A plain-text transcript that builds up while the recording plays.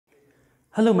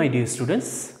Hello my dear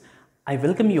students, I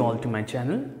welcome you all to my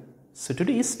channel. So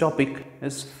today's topic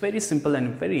is very simple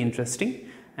and very interesting,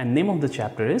 and name of the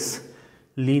chapter is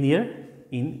Linear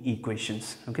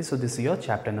Inequations. Okay, so this is your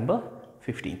chapter number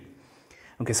 15.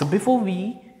 Okay, so before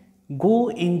we go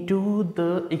into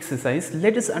the exercise,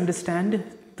 let us understand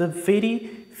the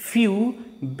very few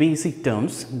basic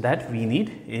terms that we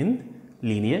need in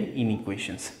linear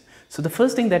inequations. So the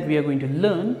first thing that we are going to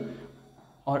learn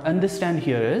or understand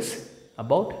here is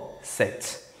about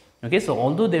sets. Okay, so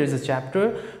although there is a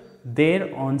chapter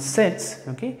there on sets,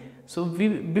 okay, so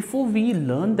before we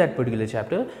learn that particular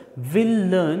chapter, we'll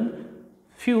learn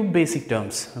few basic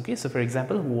terms. Okay, so for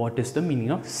example, what is the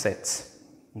meaning of sets?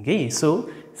 Okay,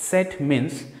 so set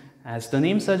means, as the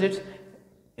name suggests,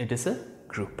 it is a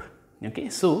group. Okay,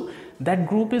 so that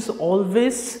group is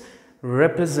always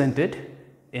represented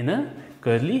in a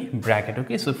curly bracket.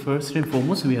 Okay, so first and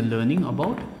foremost we are learning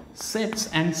about sets,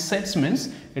 and sets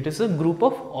means it is a group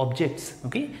of objects.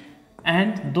 Okay,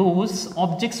 and those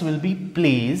objects will be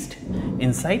placed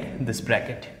inside this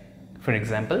bracket. For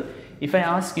example, if I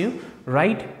ask you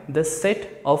write the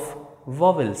set of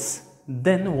vowels,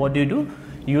 then what do?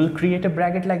 You will create a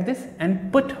bracket like this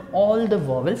and put all the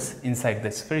vowels inside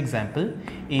this. For example,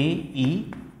 A,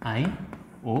 E, I,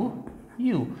 O,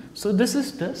 U. So this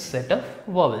is the set of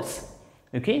vowels.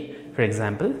 Okay, for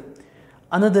example,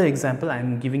 another example I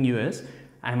am giving you is,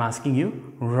 I am asking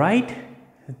you write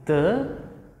the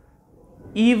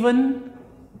even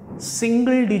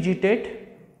single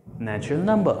digit natural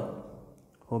number.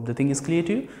 Hope the thing is clear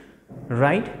to you.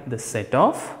 Write the set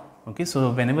of, okay,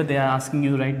 so whenever they are asking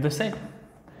you write the set,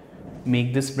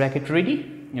 make this bracket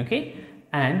ready, okay,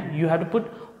 and you have to put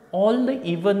all the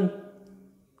even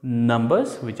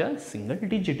numbers which are single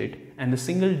digited, and the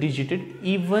single digited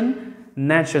even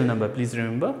natural number, please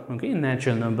remember, okay,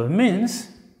 natural number means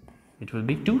it will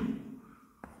be 2,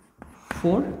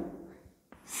 4,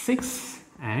 6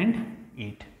 and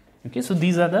 8. Okay, so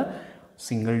these are the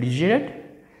single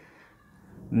digit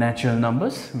natural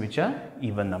numbers which are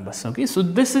even numbers. Okay, so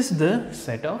this is the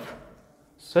set of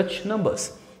such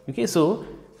numbers. Okay, so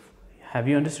have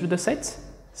you understood the sets?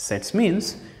 Sets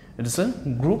means it is a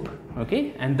group,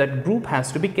 okay, and that group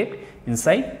has to be kept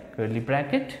inside curly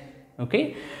bracket,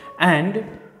 okay, and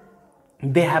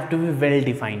they have to be well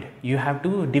defined. You have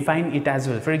to define it as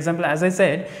well. For example, as I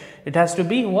said, it has to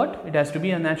be what? It has to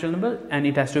be a natural number and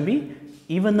it has to be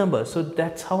even number. So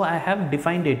that's how I have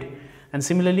defined it. And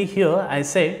similarly here I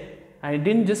said, I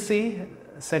didn't just say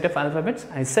set of alphabets,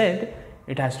 I said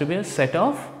it has to be a set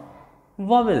of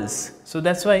vowels. So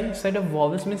that's why set of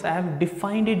vowels means I have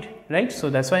defined it, right?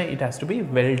 So that's why it has to be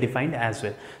well defined as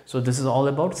well. So this is all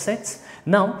about sets.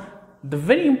 Now the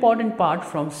very important part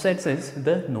from sets is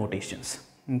the notations.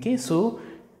 Okay, so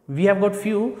we have got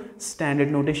few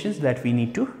standard notations that we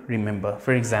need to remember.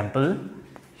 For example,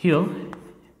 here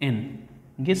n.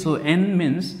 Okay, so n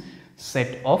means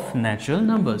set of natural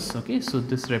numbers. Okay, so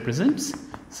this represents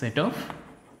set of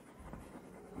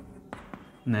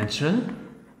natural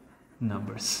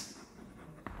numbers.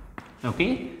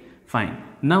 Okay, fine.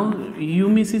 Now you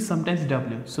may see sometimes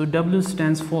W. So W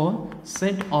stands for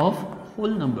set of whole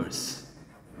numbers.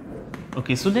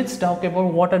 Okay, so let's talk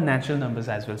about what are natural numbers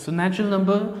as well. So natural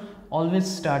number always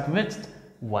start with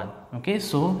 1. Okay,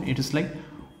 so it is like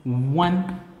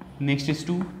 1, next is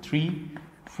 2, 3,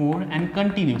 4 and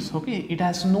continues. Okay, it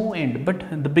has no end, but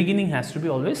the beginning has to be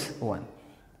always 1.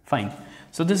 Fine.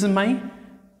 So this is my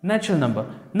natural number.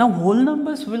 Now whole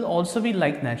numbers will also be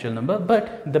like natural number,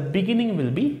 but the beginning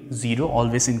will be 0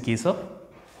 always in case of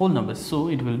whole numbers. So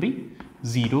it will be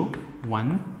 0,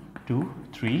 1, 2,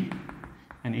 3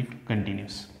 and it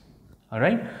continues.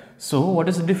 Alright, so what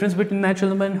is the difference between natural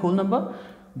number and whole number?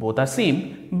 Both are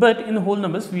same, but in whole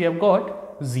numbers we have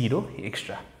got 0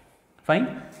 extra.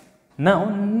 Fine. Now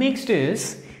next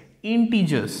is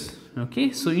integers.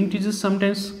 Okay, so integers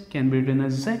sometimes can be written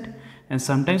as z and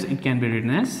sometimes it can be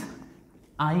written as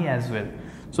I as well.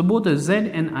 So both the z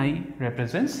and I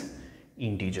represents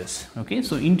integers. Okay,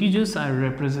 so integers are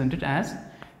represented as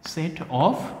set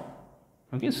of,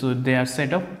 okay, so they are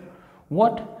set of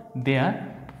what? They are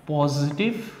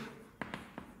positive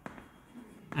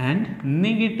and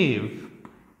negative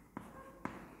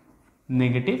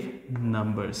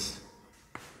numbers.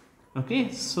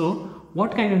 Okay, so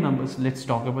what kind of numbers? Let's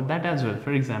talk about that as well.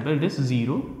 For example, this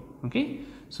 0. Okay,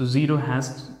 so 0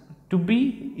 has to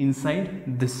be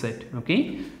inside this set.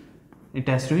 Okay, it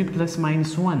has to be plus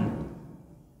minus 1,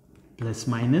 plus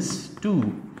minus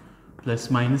 2, plus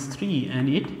minus 3 and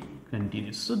it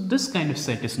continues. So this kind of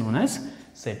set is known as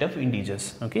set of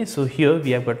integers. Okay, so here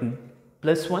we have got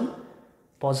plus 1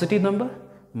 positive number,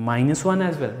 minus 1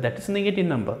 as well, that is negative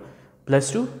number,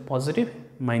 plus 2 positive,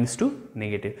 minus 2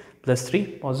 negative, plus 3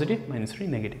 positive, minus 3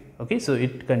 negative. Okay, so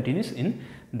it continues in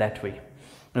that way.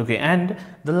 Okay, and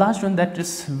the last one that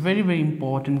is very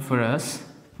important for us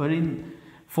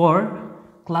for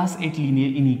class 8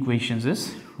 linear inequations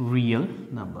is real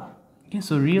number. Okay,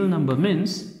 so real number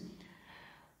means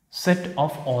set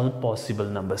of all possible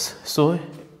numbers. So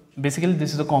basically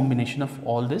this is a combination of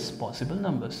all these possible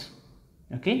numbers.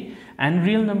 Okay, and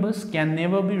real numbers can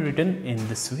never be written in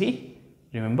this way.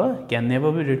 Remember, can never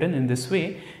be written in this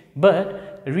way,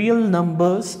 but real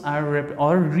numbers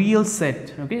are real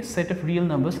set, okay, set of real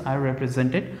numbers are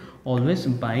represented always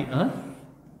by a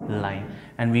line,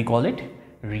 and we call it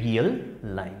real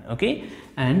line. Okay,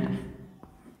 and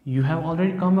you have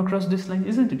already come across this line,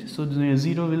 isn't it? So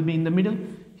 0 will be in the middle.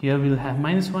 Here we will have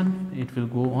minus 1, it will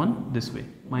go on this way,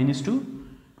 minus 2,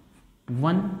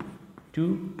 1,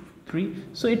 2, 3,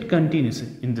 so it continues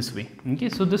in this way. Okay,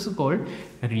 so this is called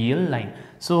real line.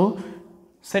 So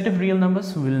set of real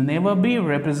numbers will never be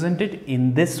represented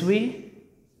in this way,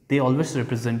 they always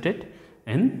represented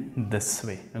in this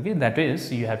way. Okay, that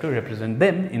is, you have to represent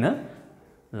them in a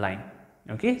line.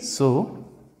 Okay, so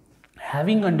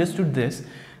having understood this,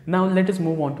 now let us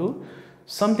move on to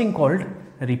something called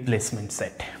replacement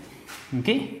set.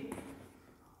 Okay,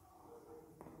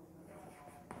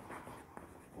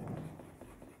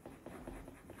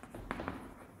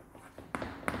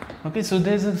 okay, so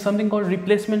there is something called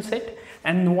replacement set,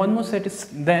 and one more set is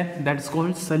there, that is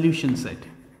called solution set.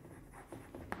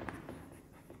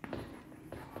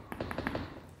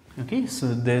 Okay, so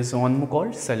there is one more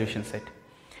called solution set.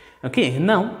 Okay,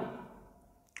 now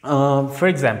for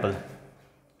example,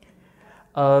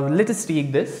 let us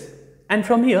take this, and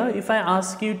from here if I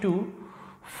ask you to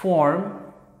form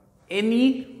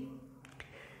any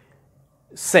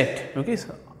set, okay,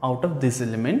 so out of this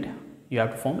element you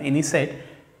have to form any set,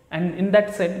 and in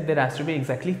that set there has to be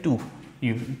exactly two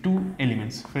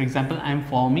elements. For example, I am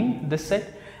forming this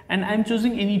set and I am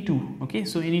choosing any two. Okay,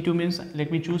 so any two means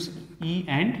let me choose E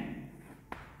and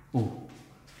O.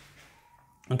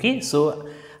 Okay, so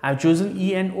I have chosen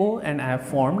E and O and I have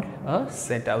formed a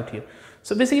set out here.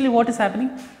 So basically what is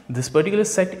happening, this particular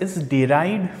set is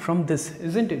derived from this,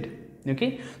 isn't it?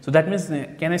 Okay, so that means,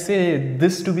 can I say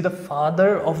this to be the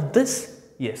father of this?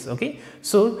 Yes. Okay,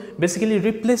 so basically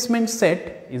replacement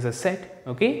set is a set,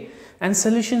 okay, and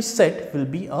solution set will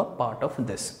be a part of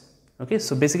this. Okay,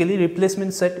 so basically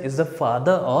replacement set is the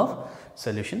father of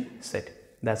solution set.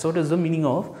 That's what is the meaning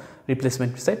of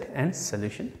replacement set and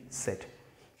solution set.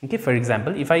 Okay, for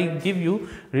example, if I give you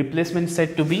replacement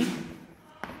set to be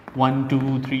 1,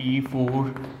 2, 3,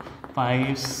 4,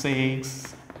 5,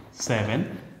 6,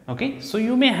 7. Okay, so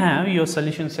you may have your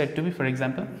solution set to be, for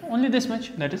example, only this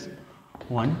much, that is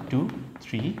 1, 2,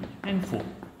 3 and 4.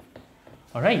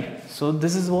 Alright, so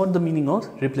this is what the meaning of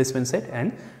replacement set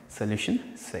and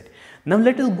solution set. Now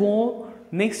let us go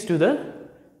next to the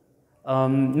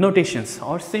notations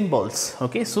or symbols.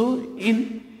 Okay, so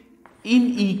in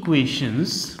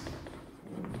equations,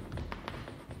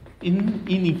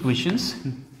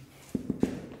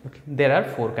 okay, there are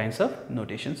 4 kinds of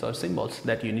notations or symbols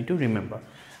that you need to remember.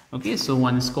 Okay, so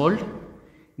one is called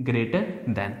greater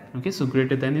than. Okay, so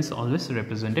greater than is always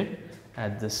represented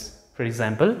at this. For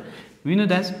example, we know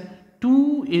that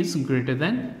 2 is greater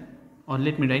than, or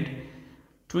let me write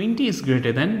 20 is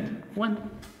greater than 1.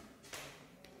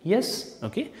 Yes.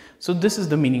 Okay, so this is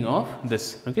the meaning of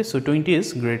this. Okay, so 20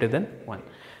 is greater than 1.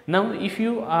 Now if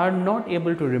you are not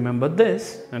able to remember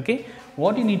this, okay,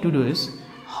 what you need to do is,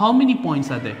 how many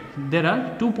points are there? There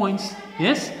are 2 points.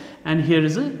 Yes, and here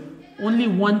is only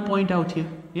 1 point out here.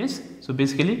 Yes, so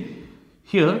basically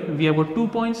here we have got 2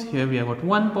 points, here we have got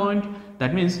 1 point.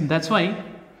 That means that's why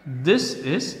this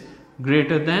is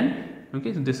greater than,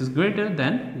 okay, so this is greater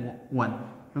than 1.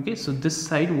 Okay, so this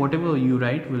side whatever you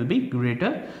write will be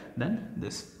greater than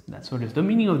this. That's what is the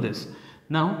meaning of this.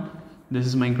 Now this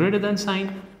is my greater than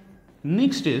sign.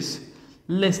 Next is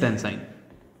less than sign.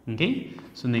 Okay,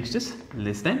 so next is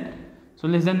less than. So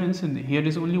less than means here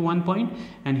is only 1 point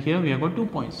and here we have got 2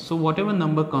 points. So whatever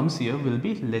number comes here will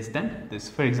be less than this.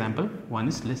 For example, 1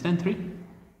 is less than 3.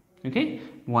 Okay,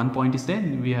 1 point is there,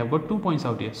 we have got 2 points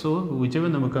out here. So whichever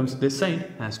number comes this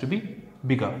side has to be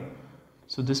bigger.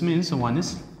 So this means 1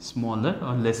 is smaller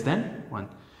or less than 1.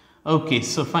 Okay,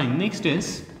 so fine. Next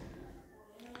is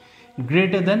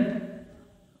greater than.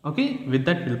 Okay, with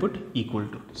that we'll put equal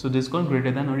to. So this is called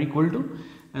greater than or equal to,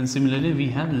 and similarly we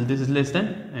have this is less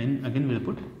than, and again we'll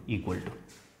put equal to.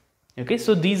 Okay,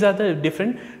 so these are the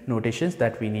different notations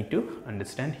that we need to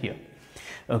understand here.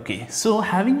 Okay, so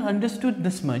having understood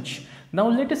this much, Now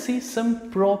let us see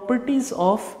some properties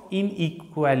of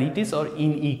inequalities or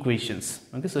inequations.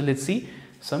 Okay, so let's see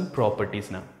some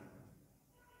properties now.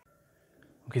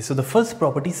 Okay, so the first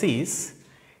property says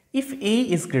if A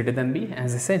is greater than B,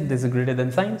 as I said, there's a greater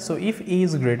than sign. So if A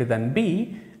is greater than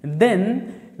B,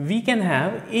 then we can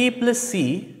have A plus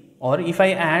C, or if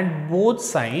I add both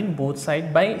side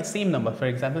by same number. For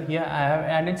example, here I have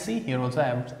added C, here also I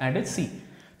have added C.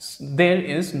 So there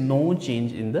is no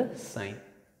change in the sign.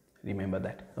 Remember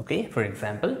that. Okay, for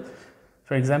example,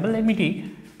 let me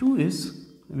take 2 is,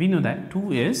 we know that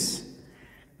 2 is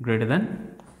greater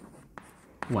than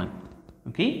 1.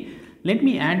 Okay, let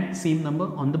me add same number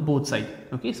on the both side.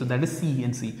 Okay, so that is C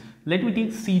and C. Let me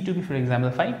take C to be, for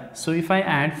example, 5. So if I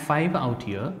add 5 out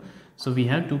here, so we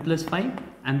have 2 plus 5,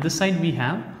 and this side we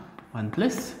have 1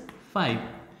 plus 5.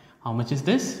 How much is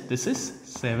this? This is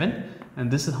 7,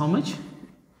 and this is how much?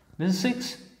 This is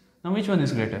 6. Now which one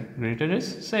is greater? Greater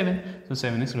is 7. So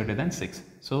 7 is greater than 6.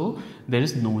 So there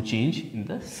is no change in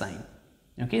the sign.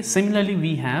 Okay, similarly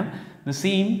we have the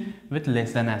same with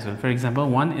less than as well. For example,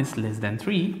 1 is less than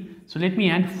 3. So let me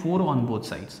add 4 on both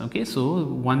sides. Okay, so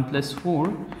 1 plus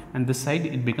 4, and this side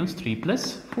it becomes 3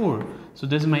 plus 4. So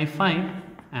this is my 5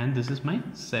 and this is my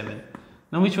 7.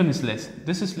 Now which one is less?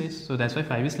 This is less. So that's why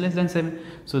 5 is less than 7.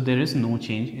 So there is no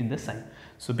change in the sign.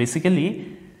 So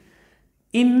basically,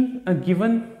 in a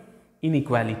given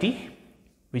inequality,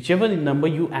 whichever number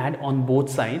you add on both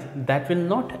sides, that will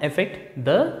not affect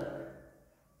the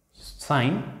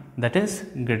sign, that is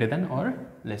greater than or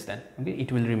less than. Okay,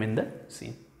 it will remain the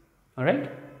same.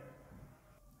 Alright.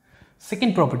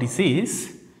 Second property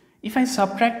says if I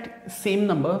subtract same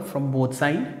number from both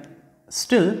sides,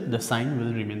 still the sign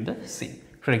will remain the same.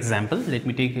 For example, let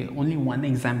me take only one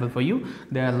example for you.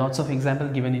 There are lots of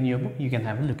examples given in your book. You can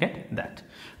have a look at that.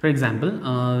 For example,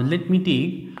 let me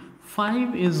take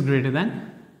 5 is greater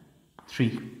than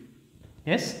 3.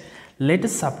 Yes. Let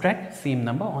us subtract same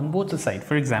number on both the sides.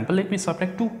 For example, let me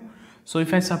subtract 2. So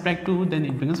if I subtract 2, then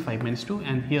it becomes 5 minus 2,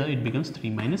 and here it becomes 3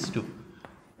 minus 2.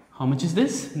 How much is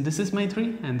this? This is my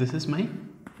 3 and this is my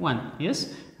 1.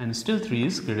 Yes. And still 3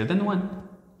 is greater than 1.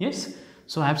 Yes.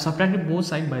 So I have subtracted both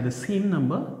sides by the same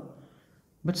number,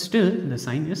 but still the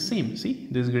sign is same. See,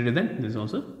 this is greater than, this is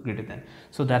also greater than.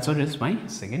 So that's what is my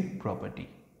second property.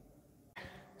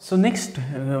 So next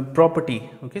property,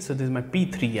 okay, so this is my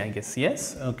P3, I guess.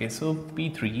 Yes. Okay, so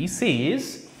P3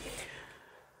 says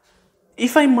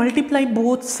if I multiply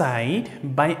both sides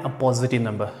by a positive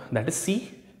number, that is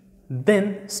C,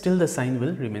 then still the sign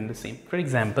will remain the same. For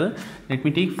example, let me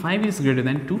take 5 is greater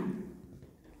than 2.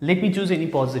 Let me choose any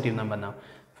positive number now.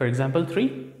 For example,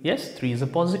 3. Yes, 3 is a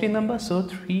positive number. So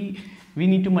 3, we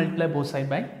need to multiply both sides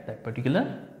by that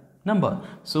particular number.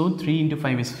 So 3 into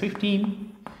 5 is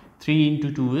 15. 3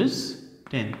 into 2 is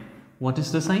 10. What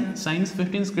is the sign? Sign is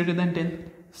 15 is greater than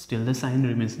 10. Still the sign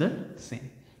remains the same.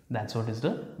 That's what is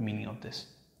the meaning of this.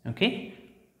 Okay.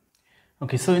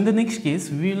 Okay, so in the next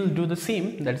case, we will do the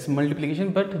same, that's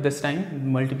multiplication, but this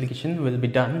time multiplication will be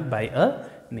done by a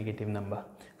negative number.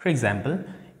 For example,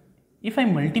 if I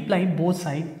multiply both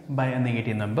sides by a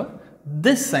negative number,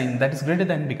 this sign that is greater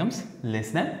than becomes less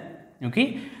than,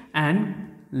 okay,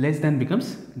 and less than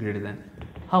becomes greater than.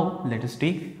 How? Let us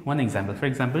take one example. For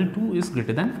example, 2 is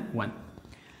greater than 1.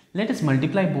 Let us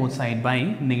multiply both sides by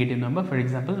negative number. For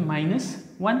example, minus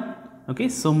 1. Okay,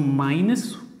 so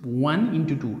minus 1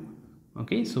 into 2.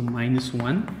 Okay, so minus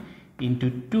 1 into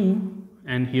 2,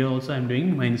 and here also I am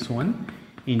doing minus 1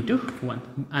 into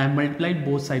 1. I have multiplied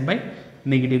both sides by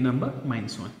negative number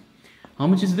minus 1. How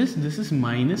much is this? This is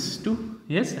minus 2.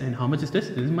 Yes, and how much is this?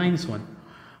 This is minus 1.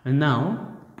 And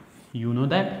now you know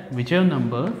that whichever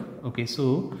number, okay,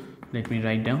 so let me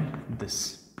write down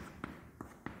this.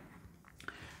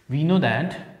 We know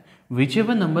that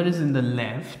whichever number is in the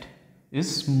left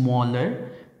is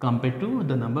smaller compared to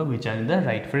the number which are in the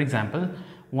right. For example,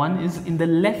 1 is in the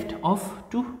left of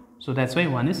 2, so that's why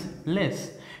 1 is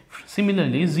less.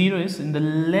 Similarly, 0 is in the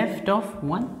left of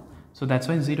 1, so that's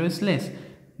why 0 is less.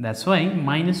 That's why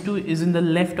minus 2 is in the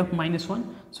left of minus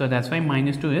 1, so that's why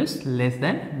minus 2 is less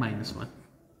than minus 1.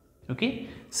 Okay,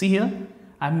 see here,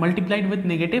 I have multiplied with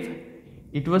negative.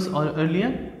 It was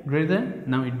earlier greater than,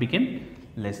 now it became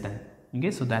less than. Okay,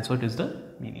 so that's what is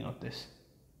the meaning of this.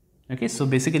 Okay, so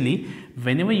basically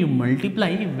whenever you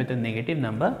multiply with a negative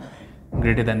number,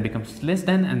 greater than becomes less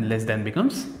than and less than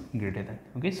becomes greater than.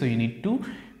 Okay, so you need to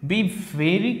be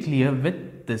very clear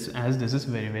with this, as this is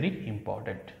very, very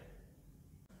important.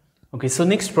 Okay, so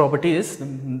next property is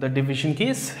the division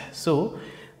case. So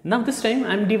now this time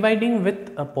I am dividing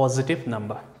with a positive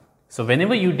number. So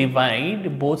whenever you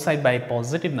divide both sides by a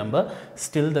positive number,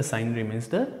 still the sign remains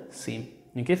the same.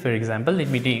 Okay, for example, let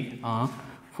me take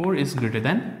 4 is greater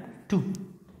than 2.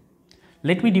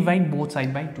 Let me divide both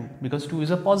sides by 2 because 2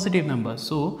 is a positive number.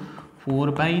 So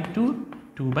 4 by 2,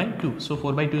 2 by 2. So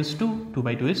 4 by 2 is 2, 2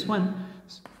 by 2 is 1,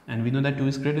 and we know that 2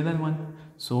 is greater than 1.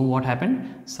 So what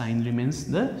happened? Sign remains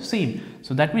the same.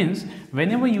 So that means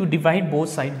whenever you divide both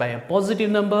sides by a positive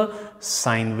number,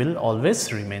 sign will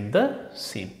always remain the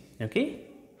same. Okay,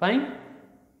 fine.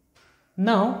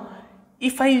 Now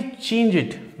if I change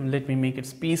it, let me make it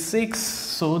P6.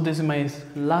 So this is my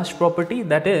last property,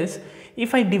 that is,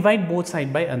 if I divide both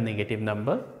sides by a negative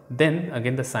number, then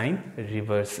again the sign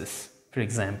reverses. For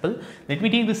example, let me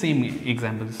take the same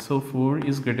example. So 4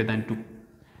 is greater than 2.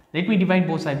 Let me divide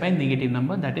both sides by a negative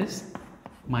number, that is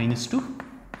minus 2.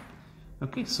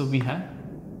 Okay, so we have,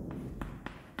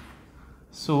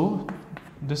 so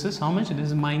this is how much? This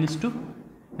is minus 2,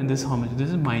 and this is how much? This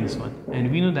is minus 1. And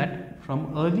we know that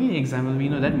from earlier example, we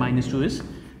know that minus 2 is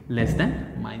less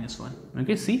than minus 1.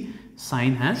 Okay, see,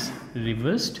 sign has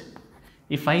reversed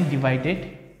if I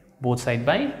divided both sides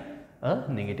by a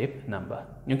negative number.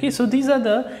 Okay, so these are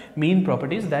the main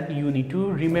properties that you need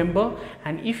to remember,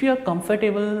 and if you are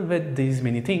comfortable with these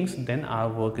many things, then our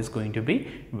work is going to be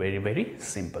very, very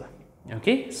simple.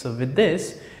 Okay, so with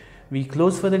this we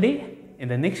close for the day. In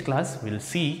the next class we'll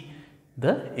see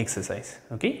the exercise.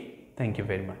 Okay, thank you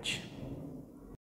very much.